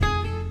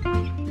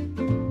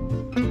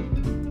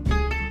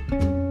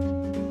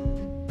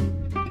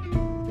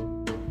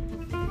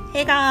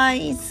Hey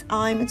guys,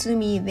 I'm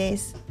Matsumi.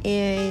 This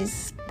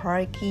is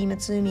Parky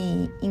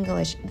Matsumi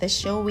English, the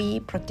show we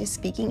practice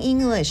speaking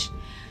English.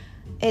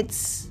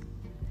 It's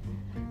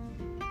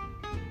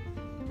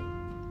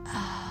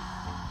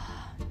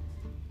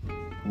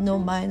の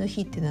前の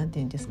日ってなんて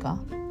言うんですか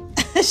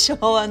昭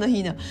和の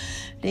日の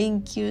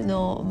連休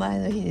の前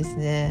の日です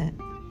ね。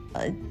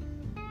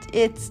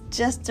It's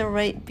just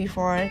right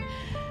before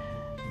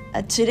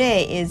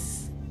today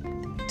is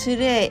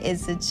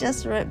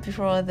just right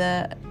before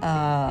the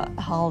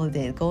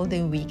holiday,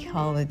 Golden Week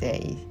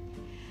holiday.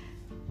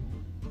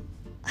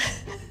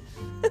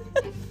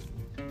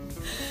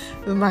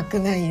 うま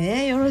くない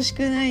ね、よろし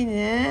くない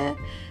ね。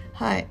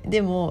はい、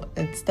でも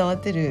伝わ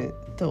ってる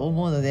と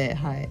思うので、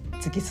はい、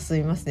突き進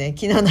みますね。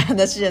昨日の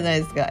話じゃな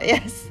いですか。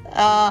Yes,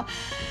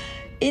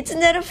 it's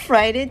not a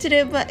Friday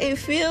today, but it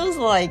feels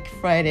like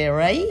Friday,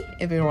 right,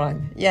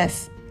 everyone?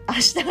 Yes. 明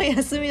日は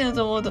休みだ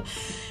と思うと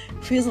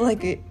it feels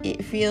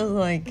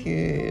like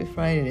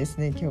Friday です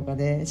ね。今日が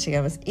ね、違い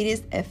ます。It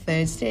is a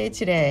Thursday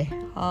today.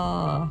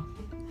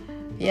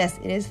 Yes,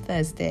 it is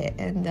Thursday.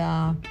 And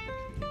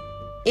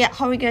yeah,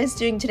 how are you guys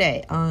doing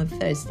today on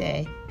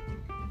Thursday?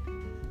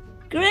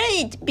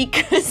 Great,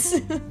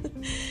 because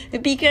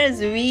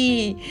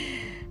we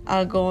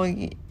are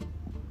going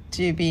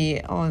to be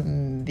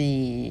on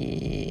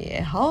the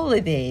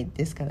holiday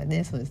ですから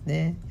ね。そうです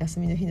ね。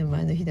休みの日の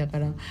前の日だか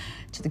ら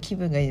ちょっと気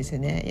分がいいです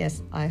よね。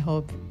Yes, I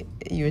hope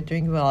you're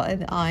doing well,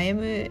 and I am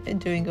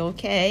doing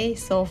okay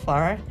so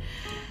far.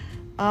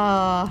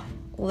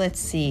 Let's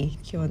see.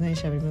 今日は何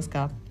喋ります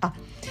か？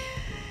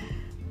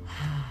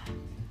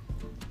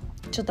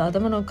ちょっと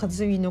頭の片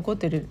隅に残っ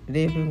てる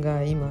例文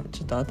が今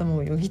ちょっと頭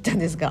をよぎったん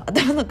ですが、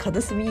頭の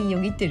片隅によ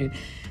ぎってる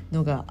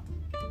のが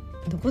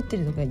残って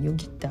るのがよ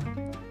ぎった、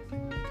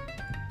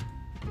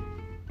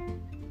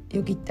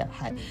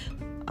はい。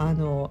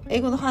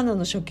英語の反応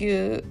の初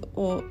級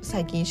を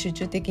最近集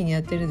中的にや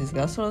ってるんです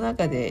が、その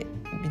中で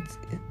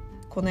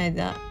この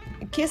間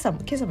今朝も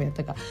やっ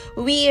たか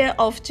We are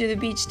off to the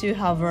beach to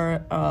have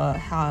a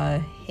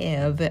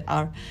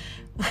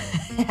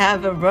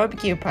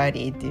barbecue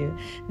party っていう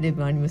例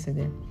文ありますよ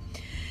ね。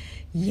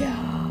いや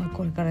ー、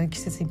これから季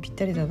節にぴっ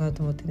たりだな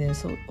と思ってね、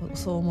そう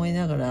思い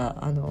ながら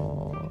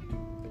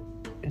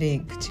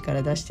口か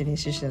ら出して練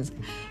習したんですけ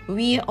ど、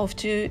 We are off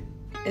to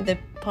the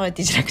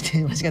party じゃなくて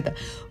間違った。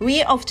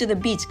 We are off to the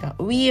beach か。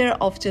 We are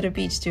off to the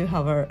beach to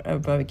have a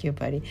barbecue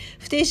party。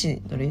 不定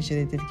詞の練習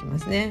で出てきま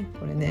すね、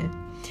これね。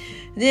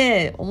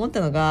で思っ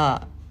たの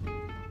が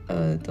バ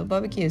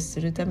ーベキュー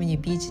するために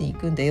ビーチに行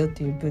くんだよっ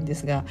ていう文で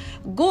すが、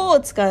 Go を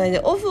使わないで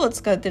Off を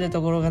使ってる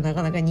ところがな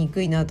かなか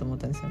憎いなと思っ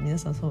たんですよ。皆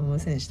さんそう思いま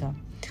せんでした？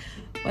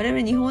我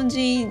々日本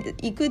人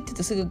行くって言う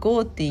とすぐ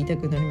Go って言いた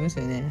くなります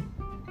よね。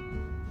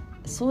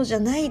そうじゃ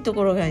ないと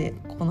ころが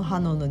この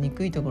反応の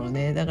憎いところ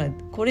ね。だから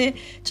これ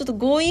ちょっと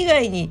Go 以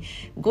外に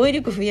語彙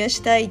力増や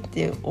したいっ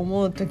て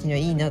思う時には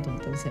いいなと思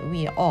ったんですよ。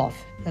 We are off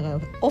だから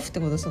Off って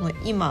ことはその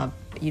今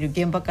いる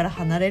現場から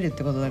離れるっ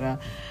てことだから、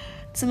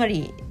つま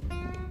り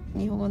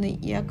日本語の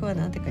訳は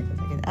何て書いてあっ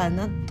たっけ？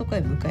なんとか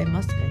へ向かい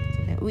ますって書いてあっ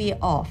たね。 We are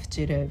off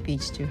to the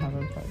beach to have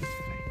a barbecue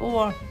party。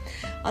 or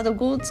あと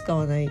Go を使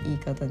わない言い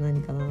方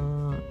何か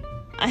な。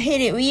We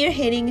are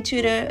heading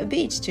to the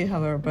beach to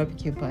have a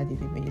barbecue party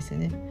でもいいですよ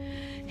ね。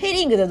ヘデ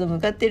ィングだと向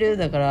かってる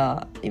だか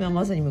ら今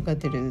まさに向かっ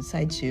てる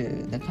最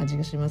中な感じ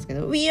がしますけ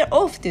ど、 We are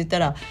off って言った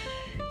ら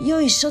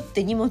よいしょっ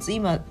て荷物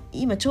今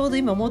ちょうど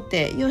今持っ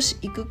てよし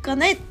行くか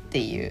ねっ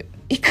ていう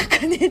行く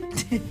かねって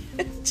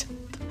ちょっ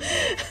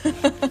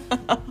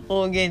と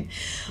方言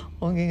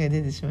が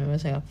出てしまいま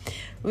したが、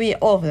 We are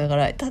off だか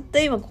らたった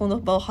今この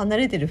場を離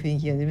れてる雰囲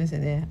気が出ます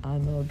よね。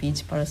ビー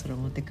チパラソル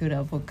持ってクー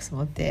ラーボックス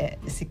持って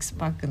6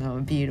パックの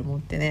ビール持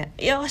ってね、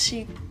よ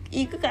し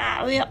行く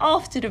か We are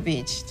off to the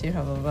beach to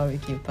have a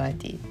barbecue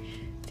party っ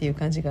ていう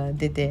感じが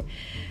出て、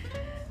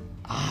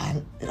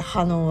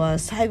ハノンは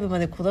細部ま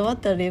でこだわっ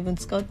た例文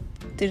使っ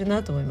てる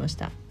なと思いまし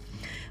た。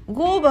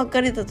Go ばっ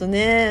かりだと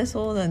ね、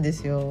そうなんで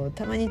すよ。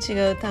たまに違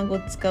う単語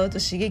使うと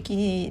刺激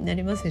にな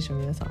りますでしょ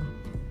皆さん。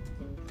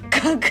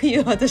かくい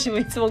う私も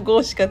いつも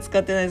Go しか使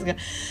ってないですが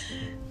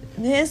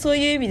ね、そう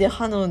いう意味で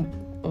ハノン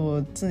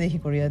を常日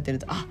頃やってる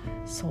と、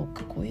そう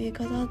かこういう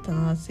言い方だった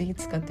な、ぜひ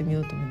使ってみ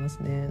ようと思います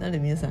ね。なので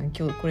皆さん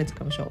今日これ使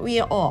いましょう。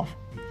 We are off。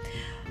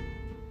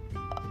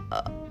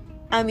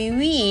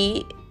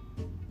 we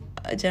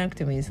じゃなく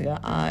てもいいですが、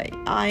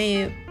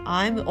I'm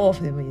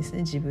off でもいいですね。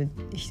自分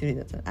一人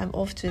だったら I'm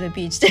off to the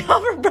beach to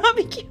have a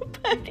barbecue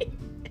party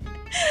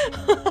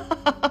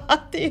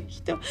っていう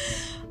人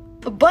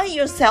By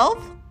yourself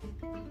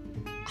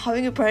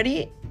having a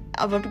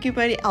barbecue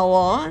party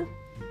alone,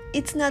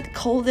 it's not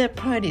called a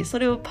party。 そ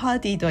れをパー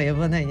ティーとは呼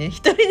ばないね。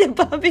一人で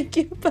バーベ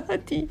キューパー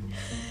ティー、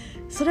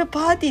それは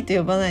パーティーと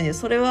呼ばないね。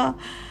それは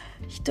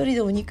一人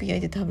でお肉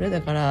焼いて食べる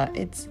だから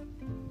It's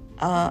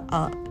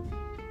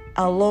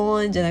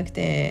alone じゃなく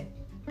て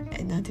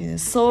なんていうの、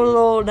ソ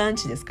ロラン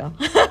チですか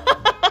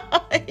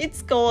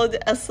It's called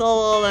a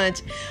solo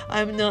lunch.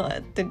 I'm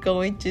not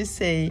going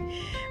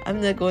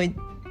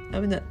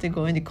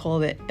to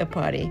call it a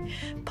party.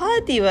 パ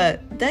ーティーは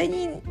大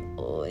人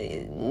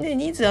ね、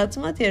人数集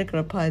まってやるか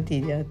らパーテ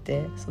ィーであっ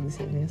て、そうで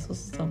すよね。そう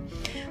すると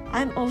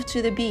I'm off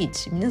to the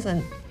beach。 皆さ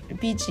ん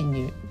ビーチ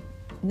に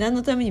何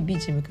のためにビー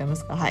チに向かいま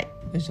すか？はい、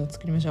文章を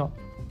作りましょ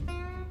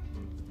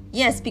う。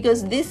 Yes,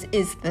 because this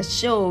is the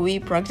show we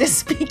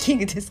practice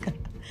speaking ですから。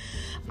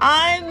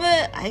I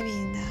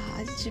mean,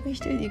 自分一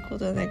人で行くこ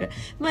とはないから。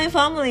My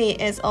family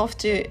is off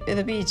to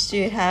the beach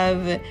to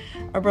have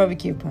a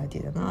barbecue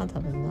party だな、多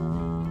分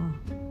な。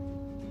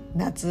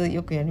夏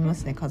よくやりま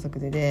すね、家族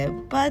でね。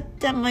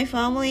But my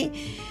family,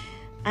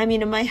 I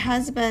mean, my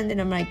husband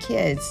and my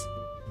kids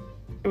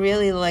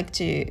really like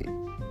to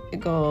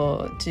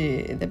go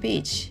to the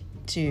beach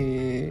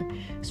to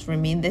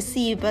swim in the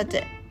sea,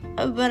 but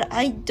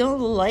I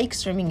don't like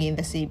swimming in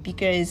the sea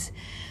because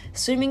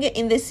swimming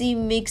in the sea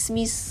makes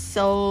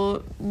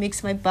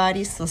my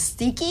body so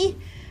sticky.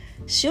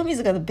 塩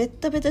水がベッ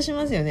タベタし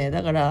ますよね。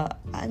だから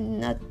I'm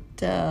not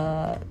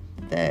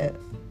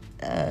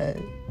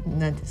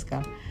何です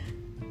か、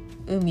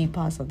海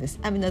パーソンです。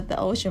I'm not the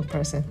ocean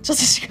person. ちょっ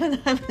と違うな。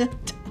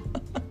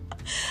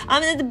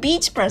I'm not the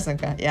beach person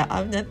か。Yeah,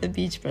 I'm not the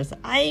beach person.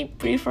 I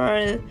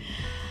prefer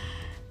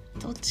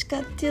どっちか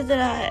って言った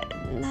ら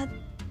not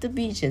the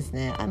beach です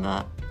ね。I'm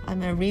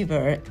a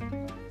river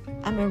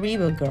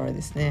girl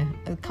ですね。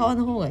川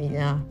の方がいい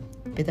な。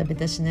ベタベ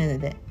タしないの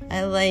で。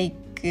I like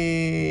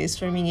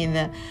swimming in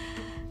the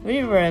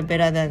river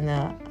better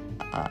than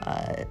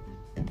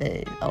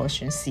the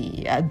ocean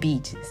sea.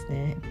 Beach です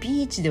ね。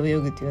ビーチで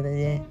泳ぐって言わない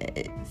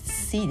で、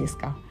sea です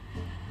か。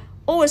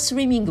or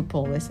swimming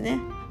pool ですね。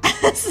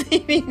ス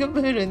イミング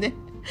プールね。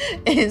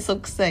塩素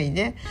臭い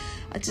ね。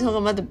あっちの方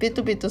がまだベ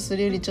トベトす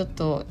るよりちょっ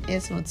と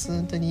塩素のツ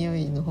ーンと匂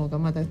いの方が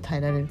まだ耐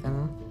えられるか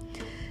な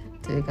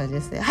という感じ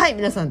ですね。はい、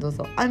皆さんどう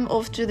ぞ。I'm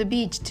off to the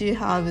beach to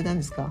have 何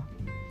ですか？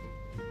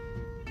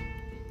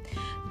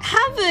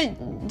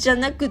 have じゃ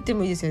なくて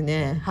もいいですよ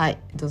ね。はい、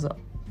どうぞ。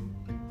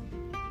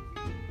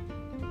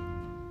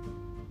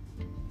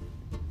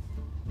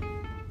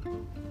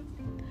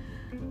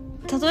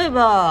例え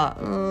ば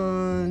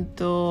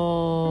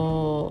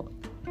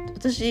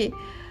私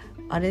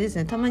あれです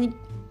ね、たまに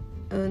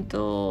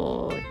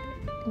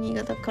新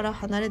潟から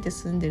離れて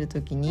住んでる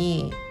時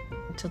に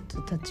ちょっと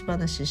立ち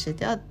話して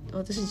て、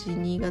私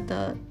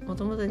も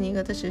ともと新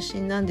潟出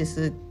身なんで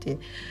すって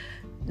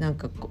なん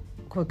か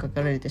声か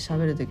けられて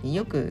喋る時に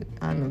よく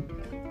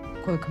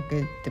声か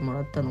けても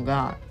らったの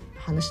が、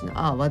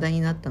話題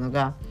になったの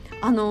が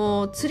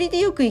釣りで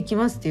よく行き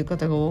ますっていう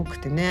方が多く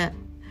てね。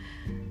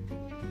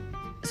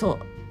そう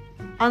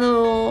あ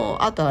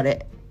とあ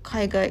れ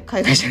海外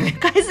じゃない、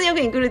海水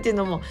浴に来るっていう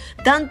のも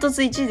ダント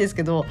ツ1位です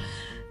けど、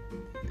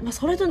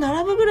それと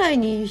並ぶぐらい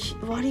に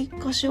わり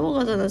かし大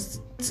型な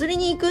釣り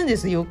に行くんで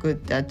すよくっ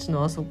て。あっち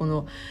のあそこ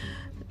の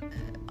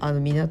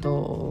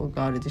港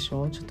があるでし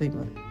ょ。ちょっと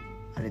今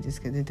あれです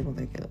けど出てこ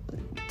ないけどっ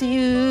て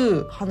い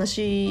う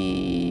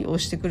話を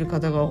してくる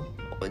方が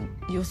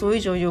予想以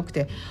上に多く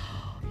て、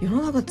世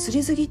の中釣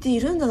り好きってい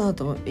るんだな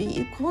と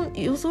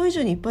予想以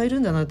上にいっぱいい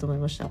るんだなと思い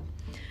ました。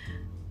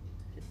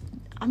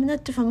I'm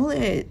not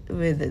familiar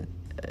with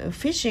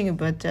fishing,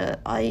 but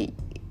I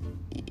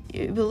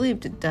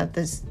believed that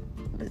there's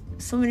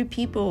so many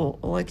people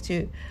like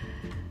to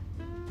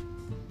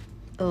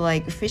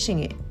like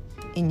fishing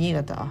in 新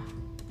潟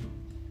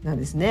なん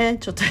ですね。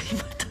ちょっと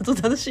今たど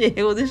たどしい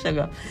英語でした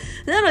が、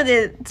なの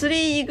で釣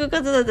り行く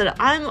方だったら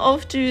I'm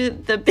off to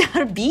the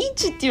ビー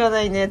チって言わ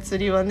ないね、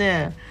釣りは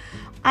ね。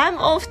I'm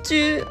off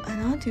to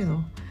なんていう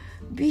の、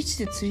ビー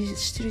チで釣り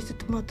してる人っ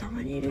てた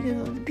まにいるけ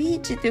ど、ビ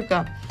ーチっていう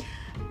か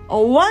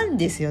one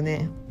ですよ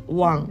ね。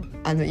one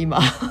今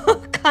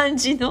漢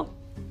字の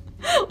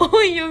音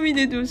読み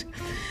でどうしよう、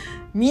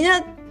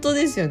港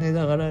ですよね。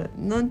だから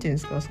なんていうんで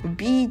すか、そこ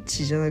ビー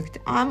チじゃなくて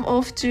I'm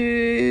off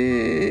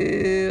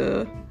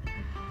to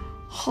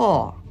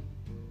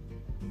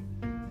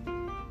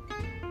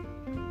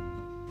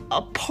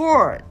a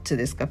port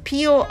ですか。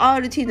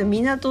 PORT の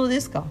港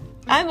ですか。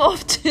 I'm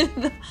off to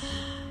the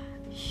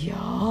いや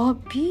ー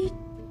ビー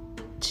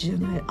チじゃ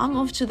ない。 I'm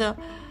off to the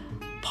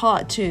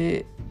port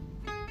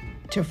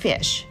to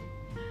fish。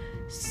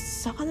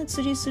 魚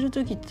釣りする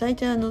ときって大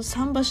体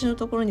桟橋の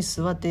ところに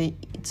座って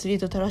釣り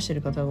と垂らして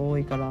る方が多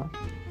いから、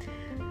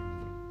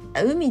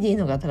海でいい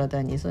のがただ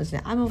単にそうです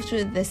ね。 I'm off to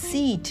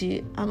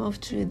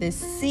the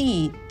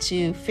sea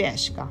to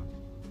fish か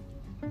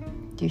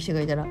っていう人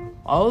がいたら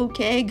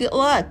OK good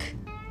luck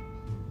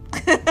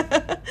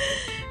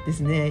で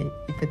すね。いっ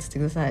ぱい釣って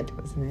くださいってこ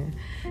とですね。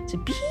じゃ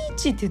あビー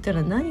チって言った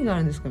ら何があ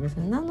るんですか皆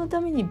さん。何の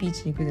ためにビー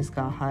チに行くんです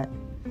か。はい、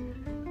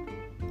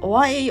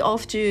 Why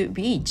off to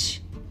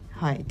beach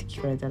はいって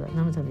聞かれたら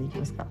何のために行き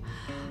ますか。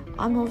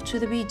 I'm off to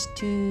the beach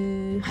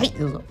to はい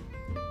どうぞ。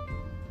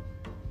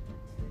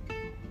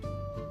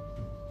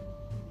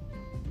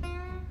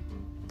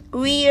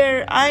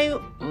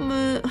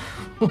I'm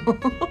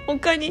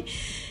他に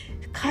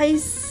海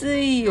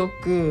水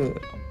浴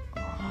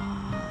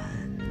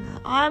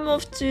I'm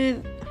off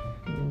to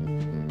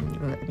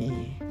let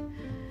me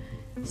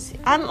see.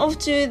 I'm off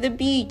to the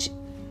beach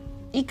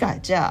いいか。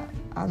じゃ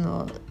あ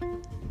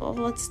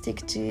let's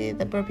stick to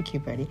the barbecue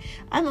party.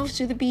 I'm off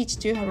to the beach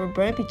to have a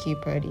barbecue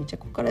party. じゃ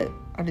あここから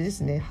あれで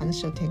すね、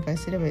話を展開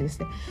すればいいです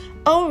ね。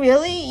Oh,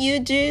 really? You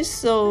do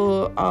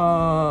so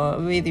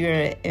with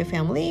your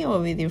family or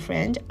with your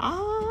friend?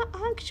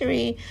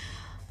 Actually,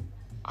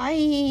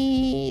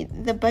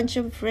 the bunch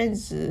of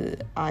friends,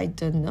 I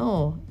don't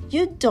know.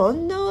 You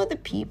don't know the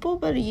people,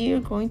 but you're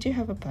going to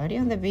have a party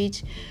on the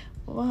beach.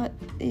 What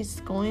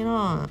is going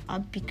on?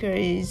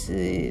 Because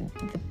the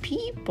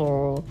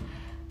people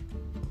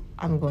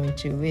I'm going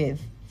to with,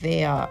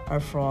 they are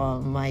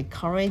from my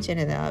college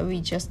and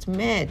we just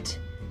met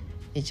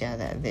each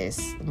other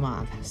this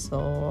month.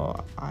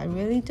 So I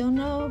really don't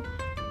know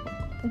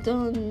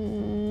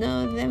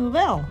them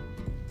well.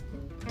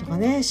 とか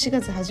ね、4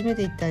月初め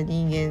て行った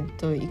人間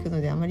と行く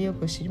のであまりよ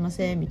く知りま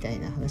せんみたい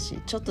な話、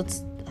ちょっと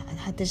発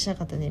展しな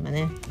かったね今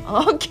ね。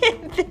Okay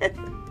then.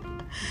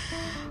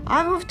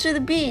 I'm off to the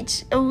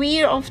beach.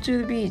 We're off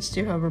to the beach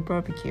to have a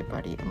barbecue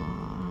party.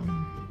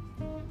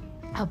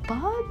 バ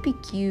ーベ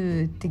キ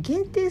ューって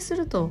限定す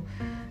ると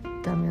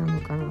ダメなの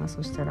かな。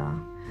そしたら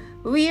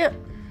We're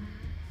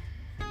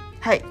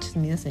はい、ちょっと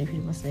皆さんに振り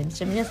ますね。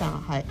じゃあ皆さ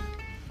ん、はい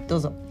どう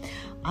ぞ。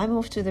I'm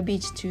off to the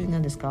beach to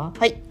何ですか。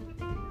はい、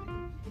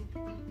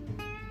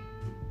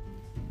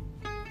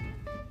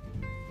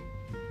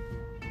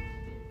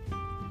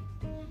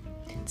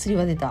釣り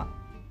は出た、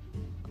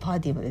パー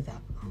ティーも出た。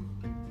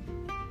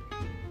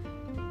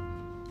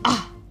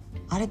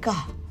あれ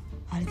か、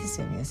あれです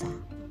よ皆さん。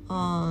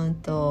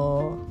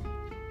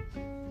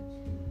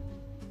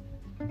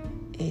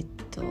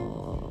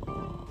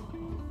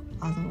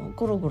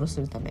ゴロゴロす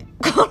るため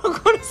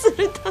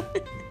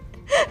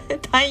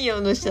太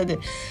陽の下で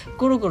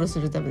ゴロゴロす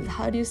るため。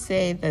 How do you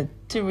say that?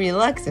 To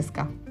relax です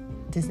か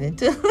ですね。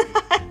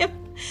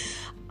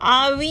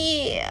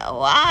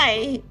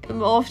Why?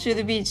 I'm off to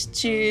the beach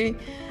to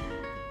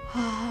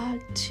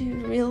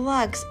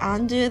relax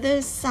under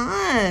the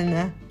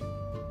sun.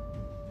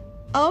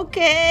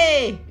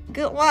 Okay,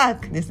 good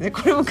luck ですね。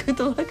これも good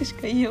luck し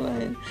か言えな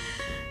い。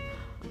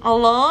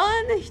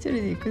Alone? 一人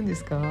で行くんで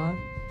すかっ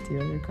て言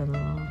われるかな。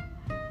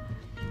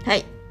は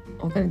い、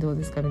他にどう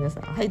ですか皆さ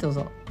ん。はいどう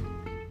ぞ。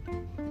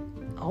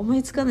思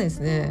いつかないです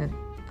ね。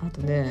あ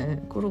と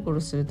ね、ゴロゴ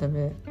ロするた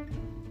め、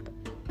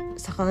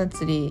魚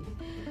釣り、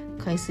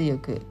海水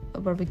浴、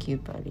バーベキュ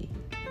ーパーティ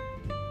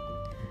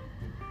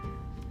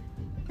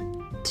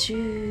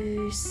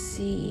ー、to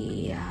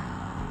see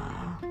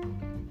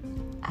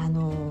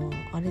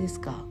あれで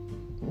すか、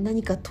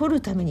何か取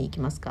るために行き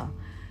ますか。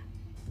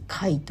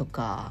貝と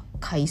か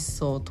海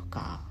藻と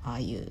か、ああ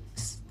いう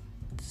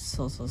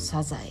そう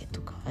サザエ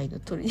とかああいうの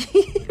取りに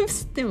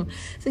でも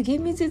それ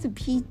厳密に言う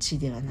とビーチ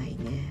ではないね。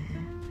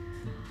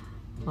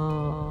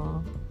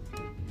I'm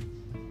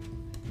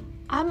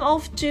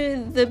off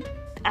to the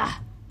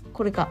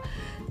これか、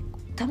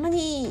たま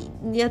に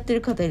やって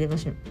る方いらっ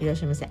しゃい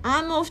ません。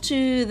I'm off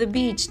to the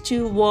beach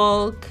to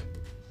walk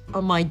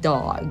on my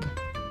dog。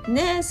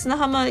ね、砂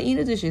浜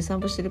犬と一緒に散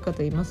歩してる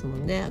方いますも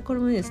んね。これ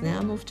もいいですね。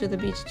I'm off to the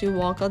beach to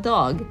walk a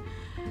dog。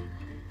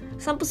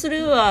散歩す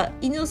るは、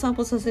犬を散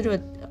歩させるは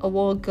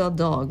walk a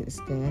dog で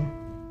すね。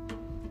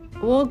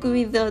walk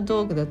with a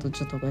dog だと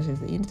ちょっとおかしいで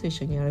す。犬と一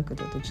緒に歩く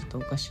だとちょっと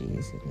おかしい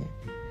ですよね。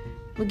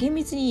厳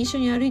密に一緒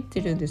に歩いて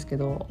るんですけ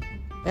ど、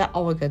Yeah,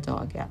 walk a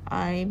dog. Yeah.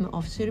 I'm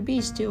off to the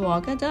beach to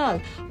walk a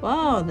dog.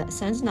 Wow, that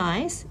sounds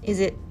nice. Is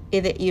it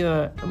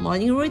your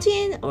morning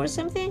routine or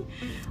something?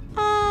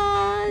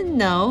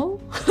 No.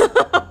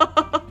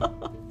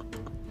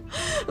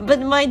 But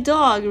my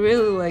dog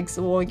really likes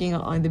walking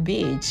on the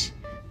beach.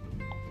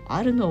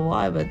 I don't know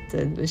why, but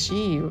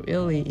she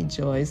really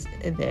enjoys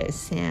the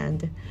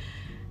sand.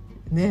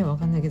 ね、わ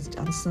かんないけ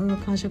ど、砂の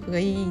感触が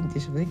いいんで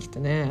しょうね、きっと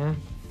ね。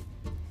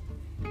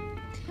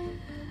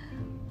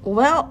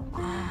Well,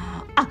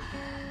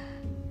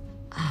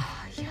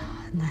 いや、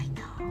ない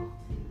な。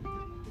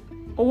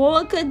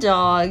Walk a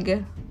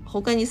dog。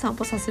他に散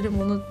歩させる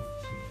もの。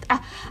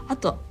あ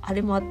と、あ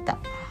れもあった。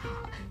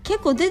結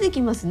構出て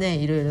きますね、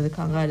いろいろで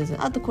考える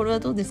と。あと、これは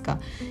どうですか。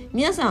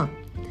皆さん、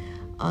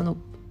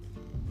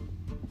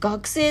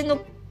学生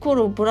の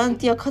頃、ボラン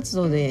ティア活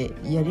動で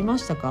やりま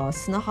したか。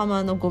砂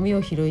浜のゴミ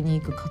を拾いに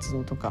行く活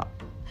動とか。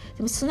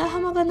でも、砂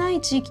浜がな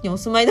い地域にお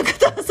住まいの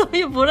方は、そう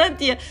いうボラン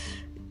ティア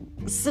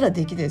すら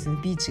できないですね、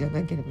ビーチが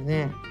なければ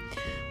ね。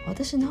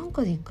私なん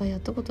かで一回やっ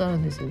たことある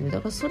んですよね。だ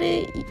からそ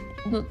れ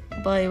の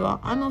場合は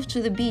I'm off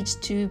to the beach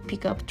to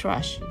pick up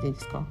trash でいいで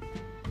すか。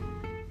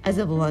 As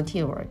a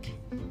volunteer work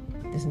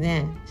です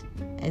ね。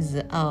as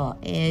a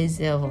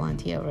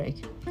volunteer work.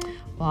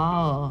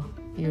 Wow,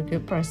 you're a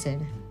good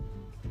person.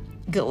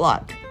 Good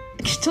luck.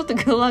 ちょっと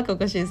good luck お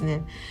かしいです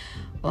ね。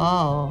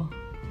Wow,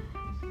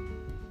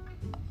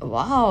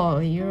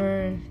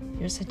 you're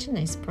such a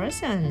nice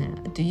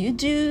person. Do you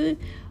do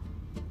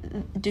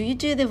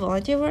the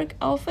volunteer work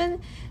often?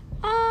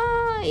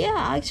 Yeah,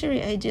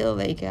 actually I do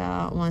like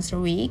once a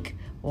week.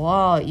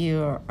 Wow,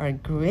 you're the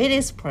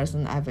greatest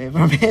person I've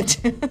ever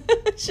met.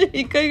 週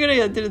1回ぐらい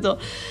やってると、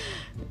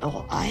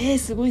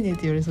すごいねっ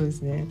て言われそうで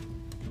すね。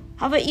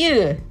How about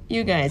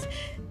you guys?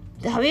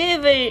 Have you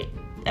ever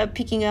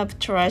picking up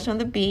trash on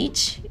the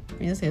beach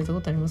皆さんやった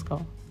ことありますか？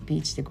ビ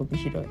ーチでゴミ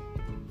拾い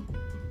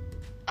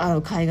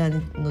海岸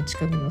の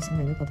近くにお住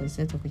まいの方です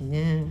ね特に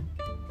ね。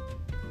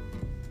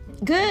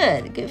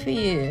Good for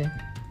you。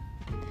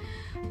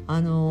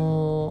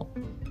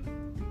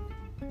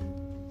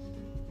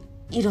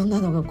いろんな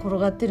のが転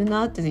がってる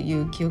なってい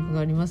う記憶が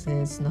あります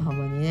ね砂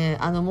浜にね。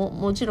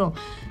もちろん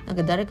なん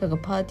か誰かが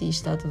パーティー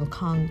した後の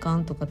カンカ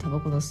ンとかタ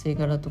バコの吸い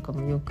殻とか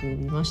もよく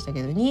見ました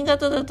けど、新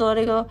潟だとあ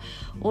れが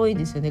多い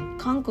ですよね。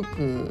韓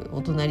国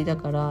お隣だ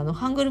から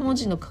ハングル文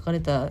字の書かれ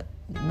た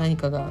何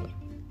かが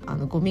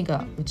ゴミ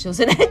が打ち寄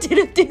せられて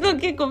るっていうのは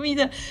結構みん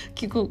な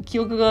記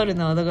憶がある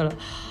な。だから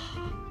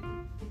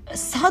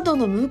佐渡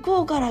の向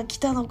こうから来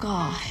たの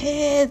か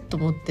へーと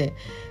思って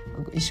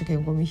一生懸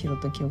命ゴミ拾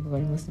った記憶があ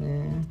ります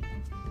ね。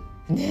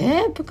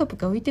ねえプカプ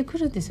カ浮いてく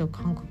るんですよ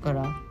韓国か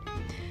ら。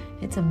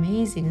It's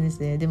amazing です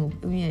ね。でも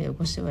海は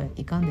汚しては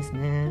いかんです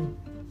ね。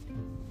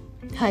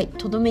はい、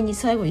とどめに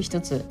最後に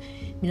一つ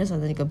皆さ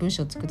ん何か文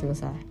章を作ってくだ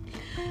さい。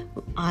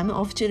I'm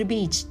off to the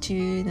beach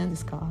to 何で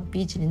すか？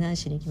ビーチに何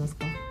しに行きます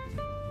か？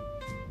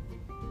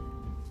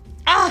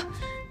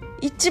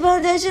一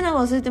番大事なの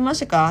忘れてまし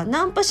たか？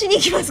ナンパしに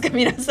行きますか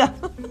皆さん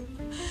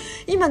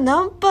今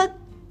ナンパっ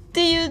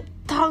ていう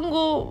単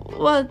語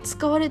は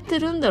使われて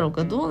るんだろう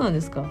か、どうなん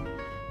ですか？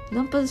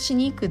ナンパし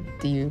に行くっ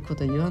ていうこ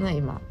とは言わない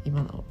今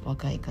の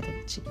若い方た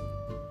ち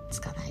つ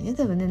かないね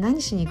多分ね。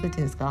何しに行くってい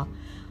うんですか？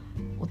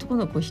男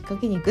の子を引っ掛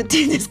けに行くって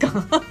いうんですか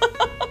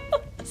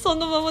そ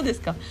のままで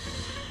すか？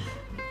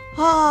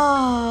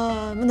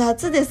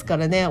夏ですか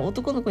らね。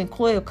男の子に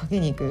声をかけ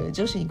に行く、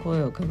女子に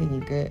声をかけに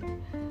行く、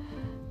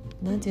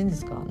なんて言うんで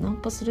すか？ナン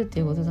パするって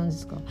いうことなんで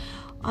すか？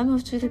 I'm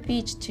off to the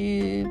beach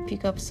to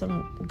pick up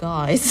some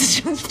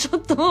guys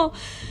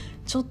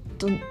ちょっ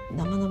と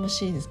生々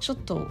しいです。ちょっ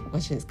とおか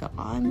しいですか？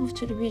 I'm off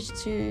to the beach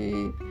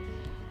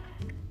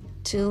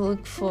to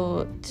look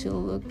for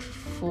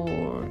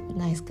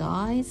nice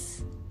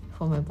guys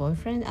for my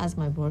boyfriend as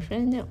my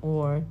boyfriend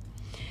or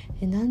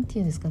なんて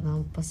言うんですか？ナ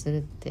ンパする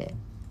って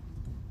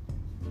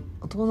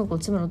つまり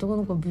男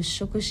の子を物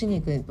色し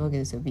に行くわけ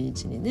ですよビー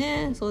チに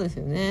ね。そうです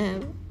よね。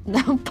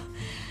ナンパ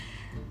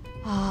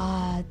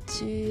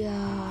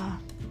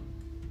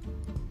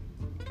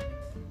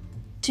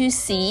to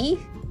see 違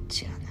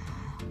う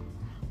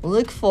な。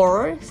 look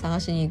for 探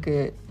しに行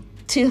く。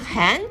 to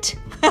hunt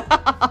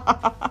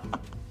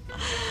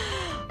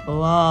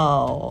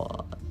わ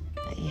お、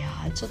いや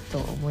ちょっと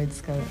思い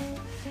つかない。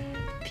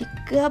ピ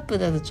ックアップ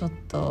だとちょっ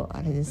と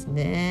あれです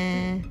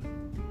ね。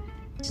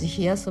ちょっと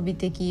火遊び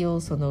的要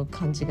素の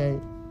感じが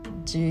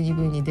十二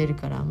分に出る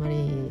からあま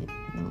り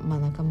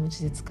仲間内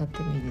で使っ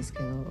てもいいですけ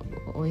ど、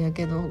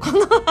公のこ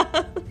の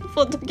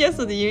ポッドキャス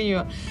トで言うに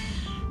は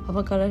は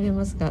ばかられ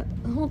ますが、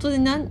本当に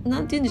なんて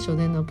言うんでしょう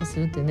ね。ナンパす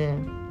るってね、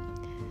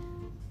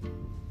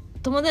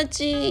友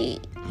達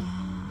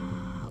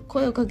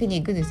声をかけに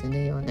行くんですよ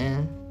ね。要は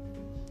ね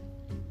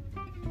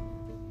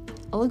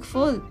I look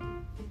forward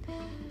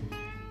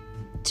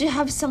to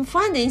have some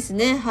fun です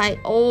ね。はい、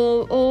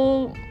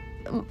大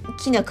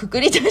きなくく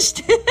りとし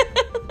て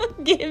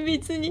厳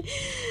密に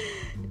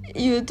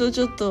言うと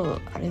ちょっと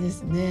あれで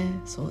すね。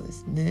そうで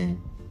すね。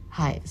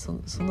はい、その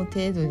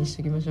程度にし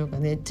ときましょうか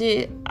ね。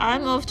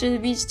I'm off to the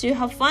beach to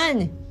have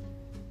fun。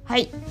 は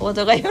い、お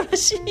後がよろ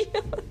しいようで。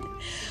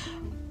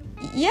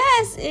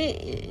Yes,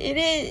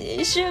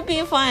 it should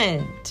be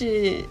fun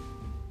to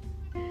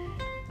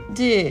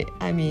do.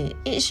 I mean,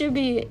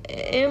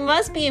 it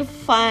must be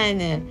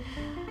fun.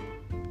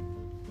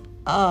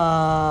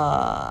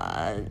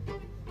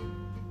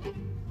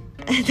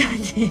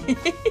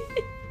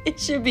 It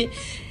should be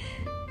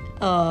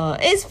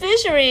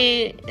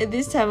especially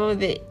this time of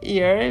the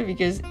year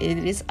because it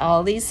is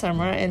early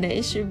summer and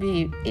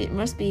it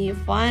must be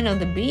fun on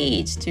the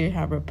beach to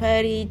have a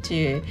party,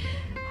 to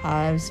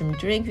have some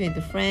drink with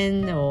a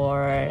friend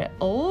or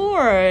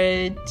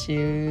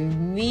to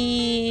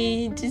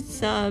meet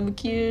some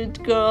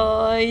cute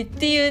guy っ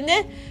ていう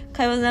ね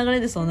会話の流れ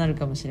でそうなる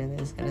かもしれない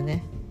ですから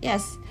ね。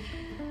 Yes.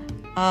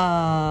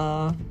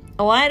 Why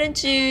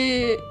don't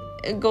you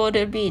go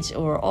to the beach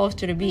or off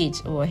to the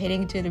beach or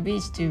heading to the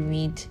beach to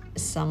meet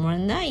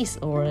someone nice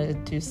or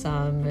to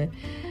someone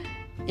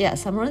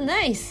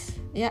nice.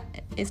 Yeah,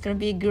 it's gonna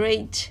be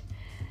great.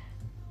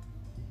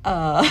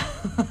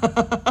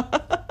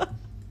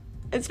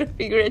 It's gonna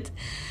be great.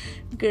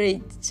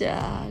 It's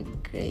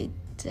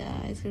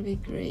gonna be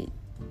great.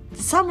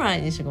 サマ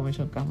ーにしまし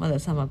ょうか。まだ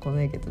サマー来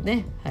ないけど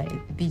ね。はい。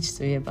ビーチ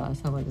といえば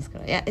サマーですか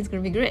ら。Yeah, it's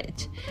gonna be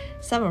great.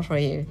 Summer for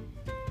you.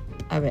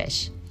 I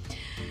wish.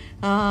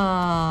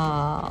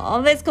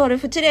 Let's go for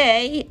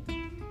today.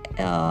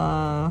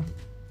 今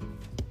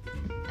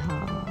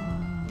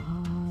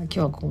日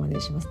はここまで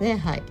しますね。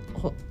はい。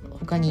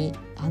他に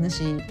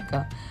話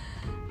が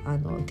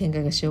展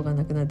開がしようが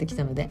なくなってき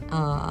たので、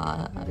今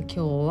日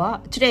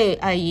は Today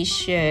I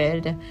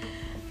shared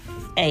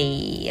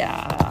the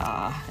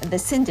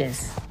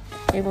sentence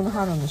英語の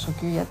ハローの初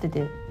級やって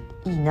て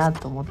いいな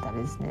と思ったら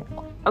ですね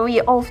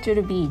We off to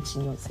the beach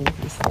のセリ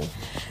フですね。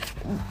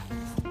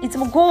いつ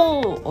も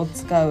go を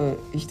使う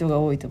人が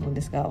多いと思うん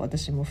ですが、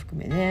私も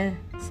含めね。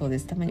そうで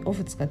す。たまにオ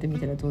フ使ってみ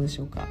たらどうでし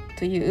ょうか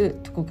という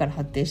とこから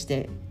発展し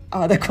て、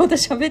ああだこうだ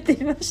喋って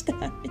いました。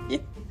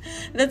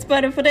That's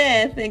part of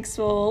it. Thanks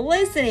for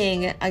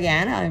listening.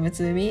 Again, I'm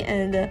Matsumi,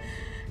 and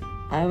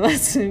I'm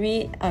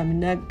Matsumi. I'm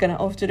not gonna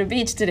off to the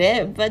beach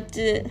today, but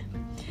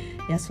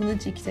いや、そのう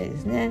ち行きたいで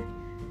すね。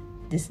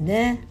です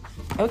ね。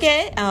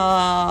Okay.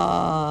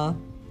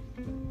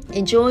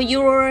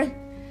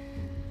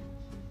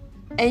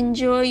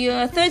 Enjoy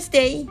your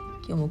Thursday.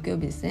 今日木曜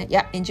日ですね。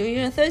Yeah, enjoy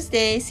your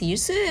Thursday. See you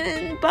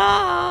soon.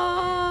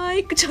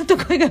 Bye. ちょっと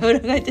声が裏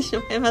返ってし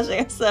まいました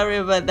が、Sorry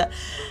about that.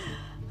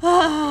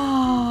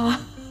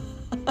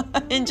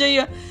 Enjoy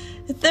your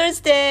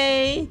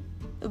Thursday.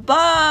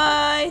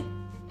 Bye.